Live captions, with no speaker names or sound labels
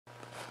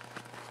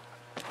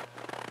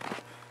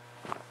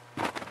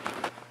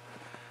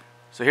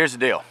So here's the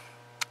deal.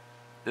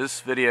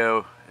 This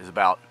video is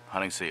about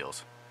hunting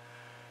seals.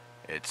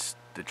 It's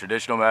the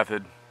traditional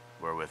method.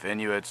 We're with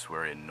Inuits.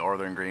 We're in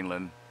northern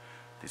Greenland.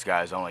 These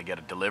guys only get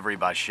a delivery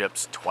by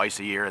ships twice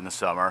a year in the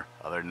summer.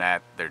 Other than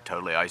that, they're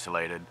totally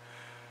isolated.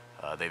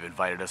 They've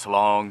invited us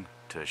along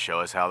to show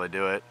us how they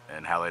do it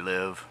and how they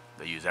live.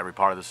 They use every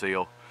part of the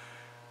seal.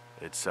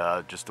 It's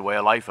just the way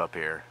of life up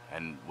here,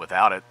 and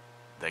without it,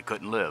 they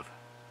couldn't live.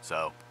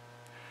 So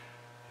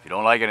if you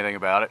don't like anything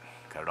about it,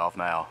 cut it off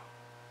now.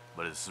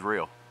 But this is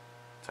real.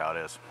 That's how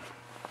it is.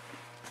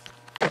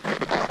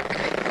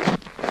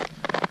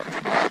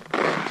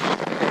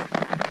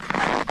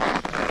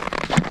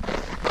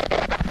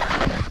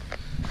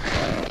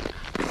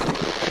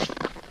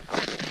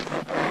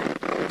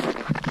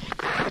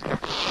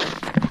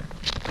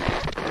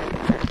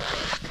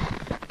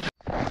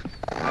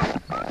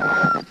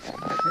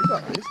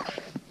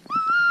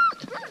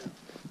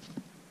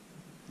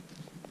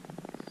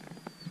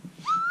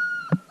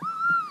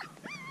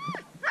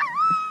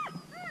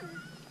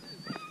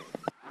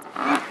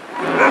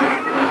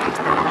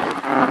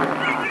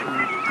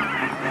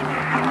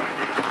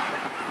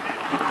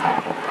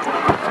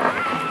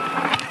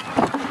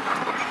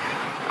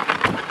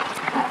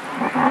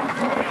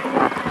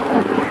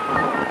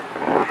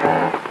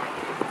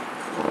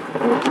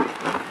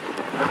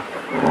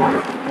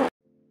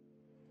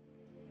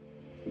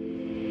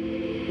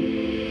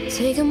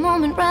 Take a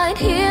moment right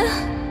here,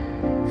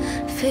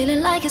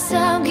 feeling like it's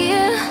out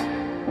gear,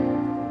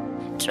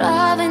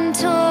 driving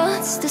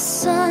towards the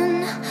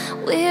sun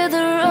with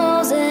a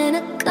rose and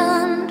a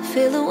gun.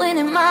 Feel the wind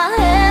in my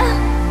hair,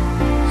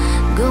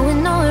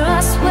 going nowhere I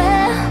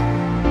swear,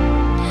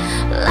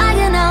 like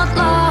an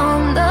outlaw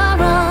on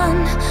the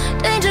run.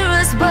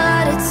 Dangerous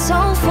but it's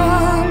so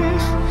fun,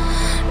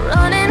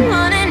 running,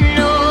 running,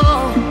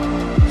 no.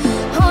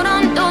 Hold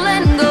on, don't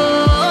let go.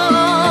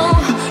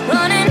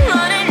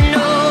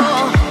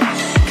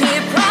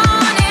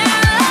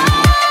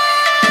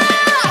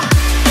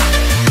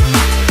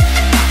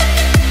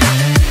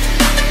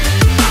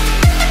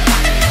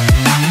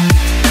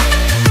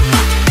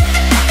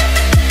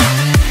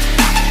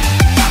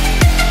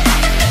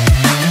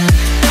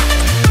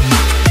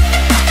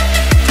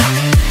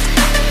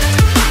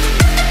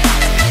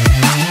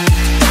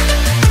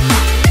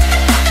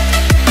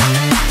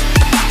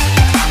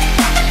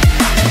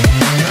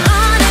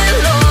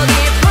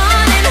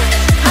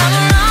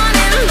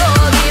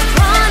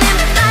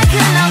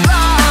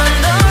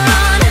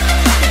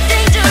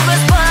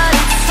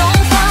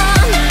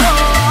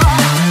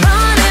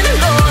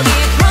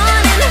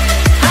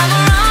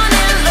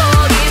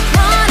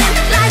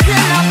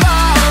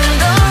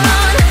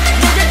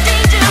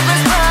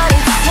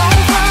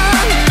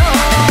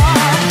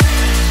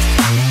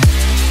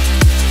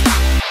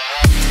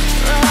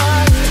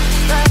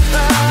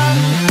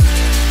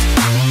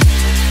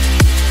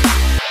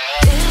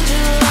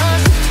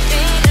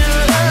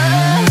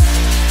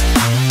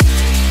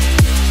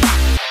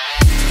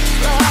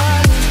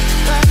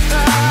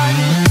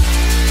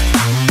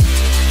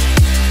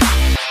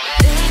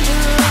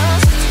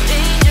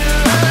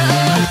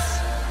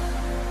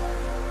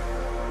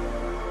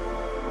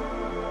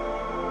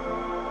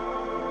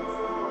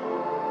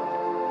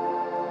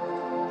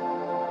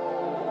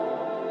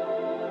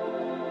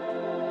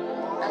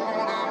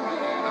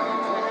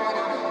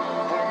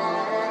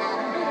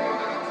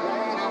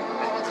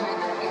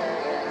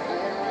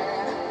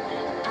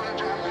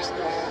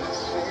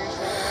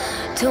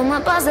 Told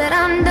my boss that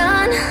I'm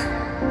done,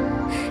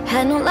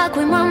 had no luck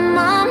with my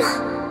mom.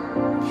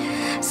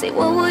 Say,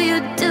 what will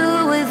you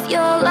do with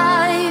your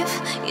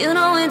life? You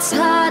know it's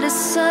hard to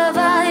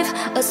survive.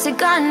 A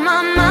cigar in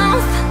my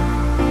mouth,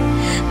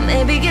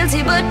 maybe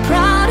guilty but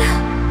proud.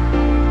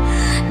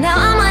 Now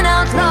I'm an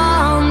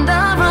outlaw on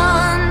the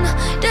run.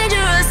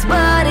 Dangerous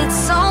but it's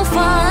so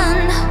fun,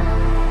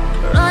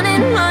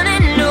 running,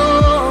 running, no.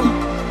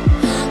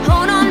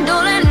 Hold on,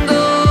 don't let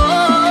go.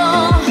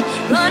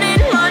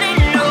 Running, running,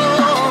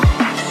 no.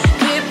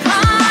 Keep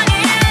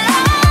running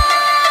on.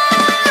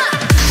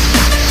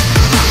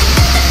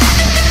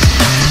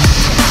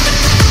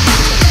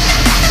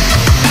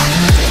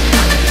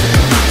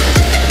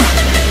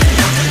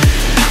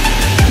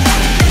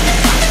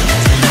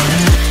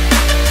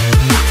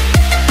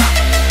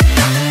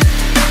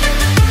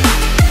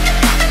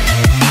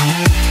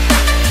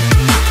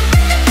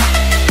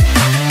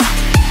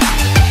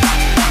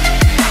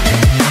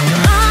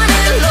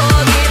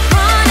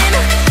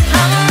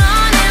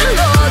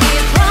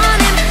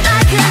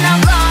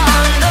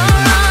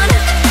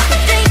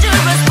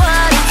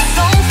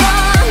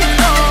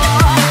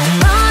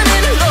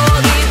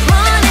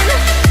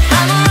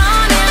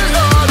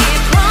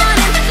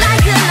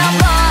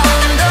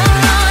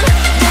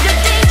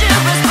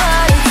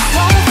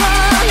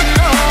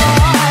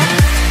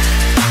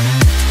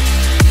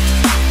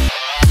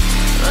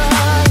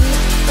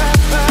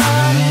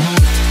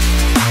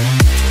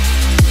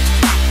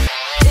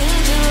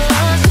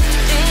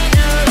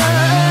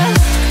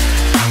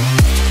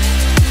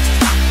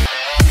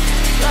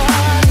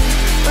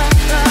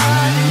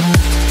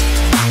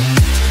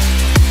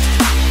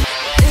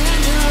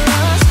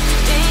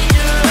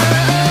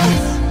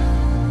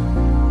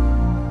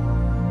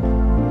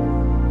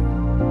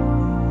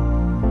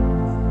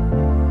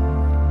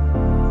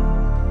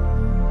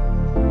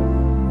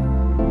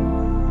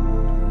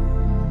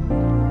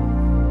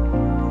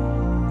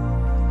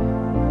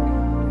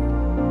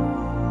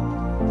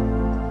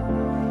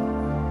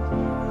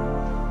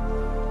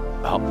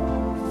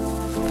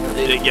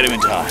 can't get him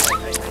in time.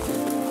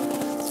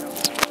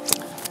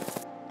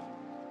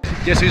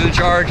 Guess who's in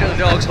charge of the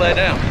dog sled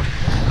now?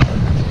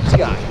 This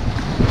guy.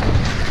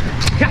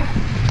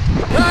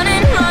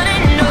 Running,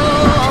 running, no.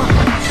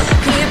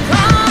 Keep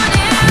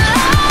running.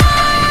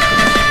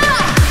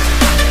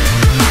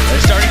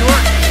 It's starting to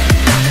work.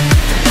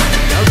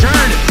 No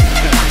turn.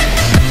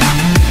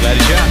 Glad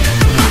he shot.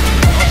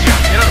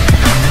 Get up.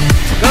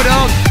 Go,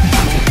 dog.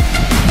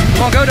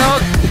 Come on, go,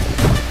 dog.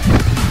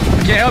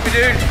 I can't help you,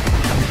 dude.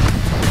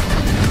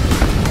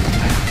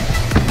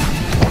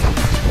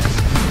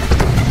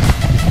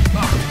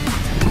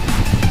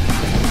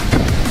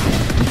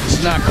 This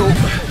is not cool.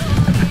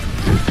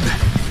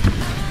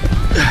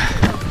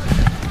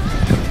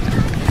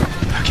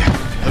 Okay.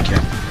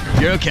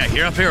 You're okay.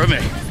 You're up here with me.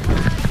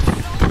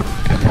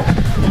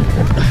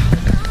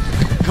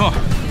 Come on.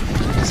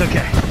 It's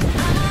okay.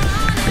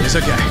 It's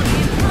okay.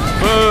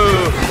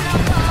 Whoa.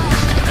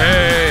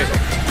 Hey.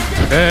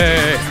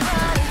 Hey.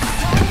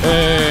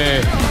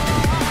 Hey.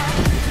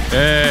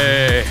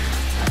 Hey.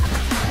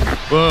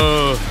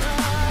 Whoa.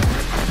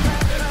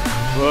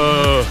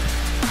 Whoa.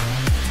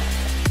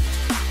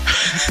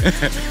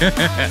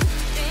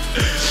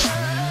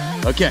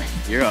 Okay,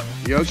 you're up.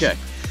 You're okay.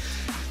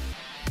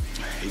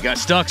 He got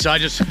stuck, so I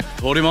just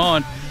pulled him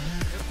on.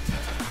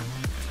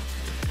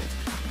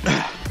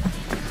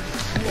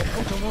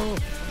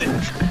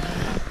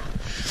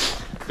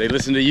 They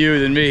listen to you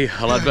than me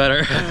a lot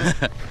better.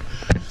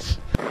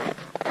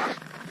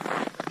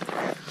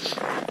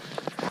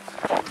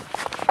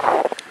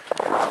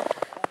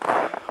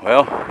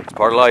 Well, it's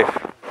part of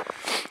life.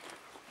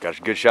 Got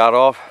a good shot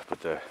off,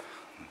 but the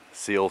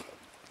seal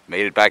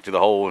made it back to the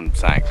hole and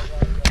sank.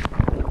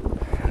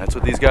 And that's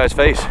what these guys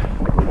face.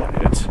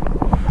 It's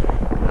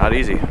not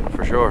easy,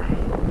 for sure.